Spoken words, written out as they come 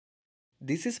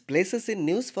This is Places in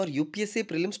News for UPSC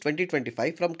Prelims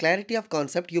 2025 from Clarity of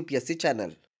Concept UPSC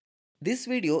channel. This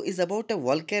video is about a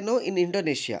volcano in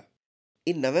Indonesia.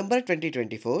 In November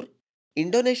 2024,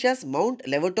 Indonesia's Mount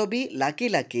Lewotobi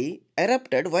Laki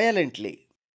erupted violently.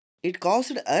 It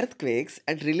caused earthquakes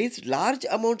and released large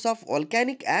amounts of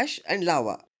volcanic ash and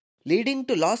lava, leading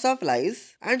to loss of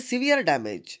lives and severe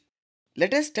damage.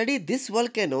 Let us study this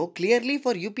volcano clearly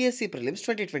for UPSC Prelims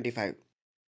 2025.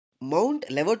 Mount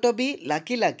Lewotobi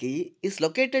Laki is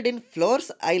located in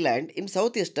Flores Island in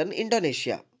southeastern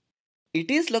Indonesia. It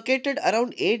is located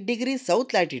around 8 degrees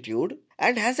south latitude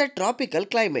and has a tropical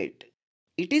climate.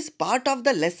 It is part of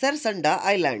the Lesser Sunda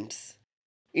Islands.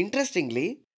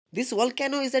 Interestingly, this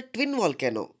volcano is a twin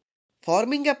volcano,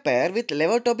 forming a pair with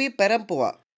Lewotobi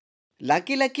Perempuan.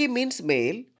 Laki means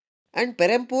male and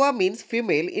Perempuan means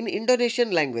female in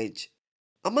Indonesian language.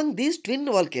 Among these twin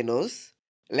volcanoes,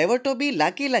 Lewotobi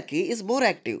Laki is more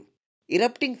active,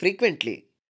 erupting frequently,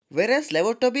 whereas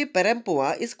Lewotobi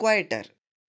Perempuan is quieter.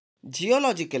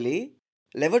 Geologically,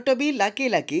 Lewotobi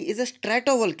Laki is a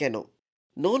stratovolcano,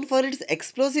 known for its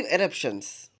explosive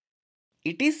eruptions.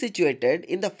 It is situated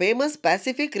in the famous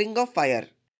Pacific Ring of Fire,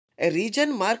 a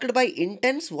region marked by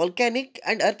intense volcanic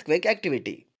and earthquake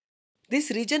activity.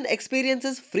 This region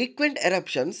experiences frequent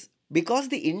eruptions because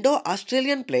the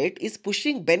Indo-Australian plate is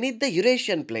pushing beneath the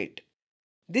Eurasian plate.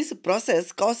 This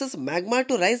process causes magma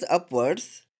to rise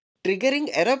upwards, triggering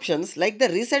eruptions like the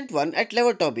recent one at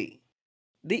Lewotobi.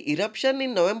 The eruption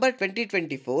in November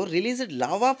 2024 released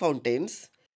lava fountains,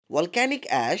 volcanic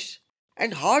ash,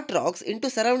 and hot rocks into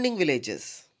surrounding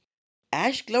villages.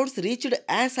 Ash clouds reached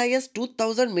as high as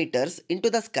 2000 meters into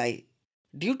the sky.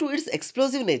 Due to its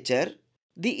explosive nature,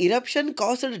 the eruption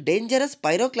caused dangerous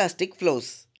pyroclastic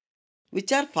flows,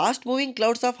 which are fast-moving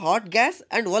clouds of hot gas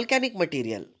and volcanic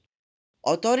material.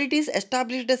 Authorities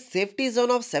established a safety zone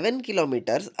of 7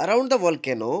 kilometers around the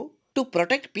volcano to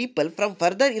protect people from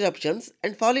further eruptions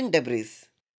and falling debris.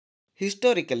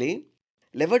 Historically,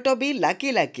 Lewotobi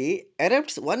Laki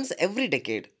erupts once every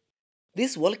decade.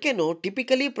 This volcano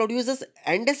typically produces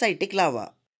andesitic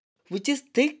lava, which is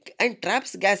thick and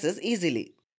traps gases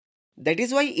easily. That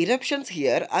is why eruptions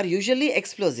here are usually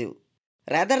explosive,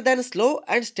 rather than slow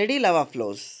and steady lava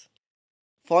flows.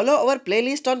 Follow our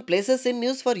playlist on Places in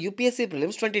News for UPSC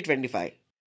Prelims 2025.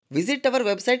 Visit our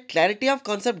website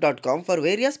clarityofconcept.com for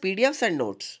various PDFs and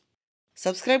notes.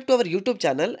 Subscribe to our YouTube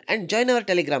channel and join our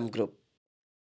Telegram group.